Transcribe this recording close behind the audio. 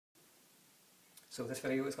So this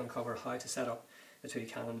video is going to cover how to set up the two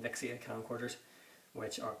Canon Vixia camcorders,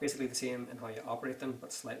 which are basically the same in how you operate them,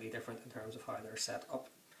 but slightly different in terms of how they're set up.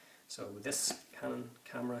 So this Canon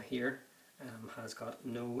camera here has got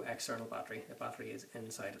no external battery. The battery is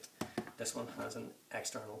inside it. This one has an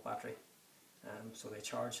external battery, so they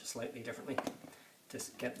charge slightly differently. To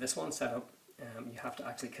get this one set up, you have to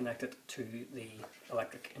actually connect it to the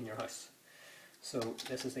electric in your house. So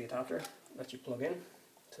this is the adapter that you plug in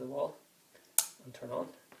to the wall and turn on,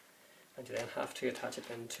 and you then have to attach it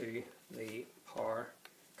into the power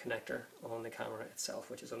connector on the camera itself,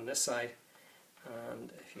 which is on this side.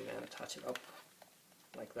 And if you then attach it up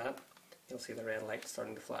like that, you'll see the red light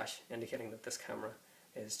starting to flash, indicating that this camera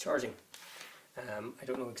is charging. I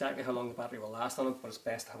don't know exactly how long the battery will last on it, but it's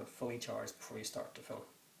best to have it fully charged before you start to film.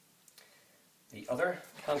 The other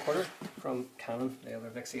camcorder from Canon, the other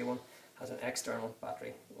Vixia one, has an external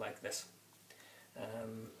battery like this.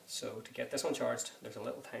 So to get this one charged, there's a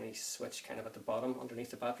little tiny switch kind of at the bottom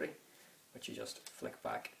underneath the battery, which you just flick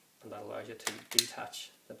back, and that allows you to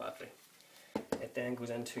detach the battery. It then goes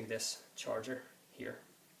into this charger here,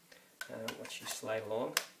 which you slide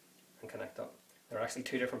along and connect up. There are actually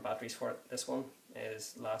two different batteries for it. This one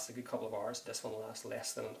lasts a good couple of hours. This one lasts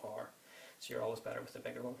less than an hour. So you're always better with the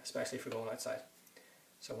bigger one, especially if you're going outside.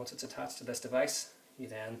 So once it's attached to this device, you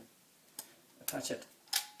then attach it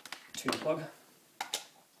to the plug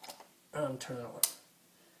and turn it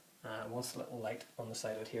on. Once the little light on the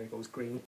side of it here goes green,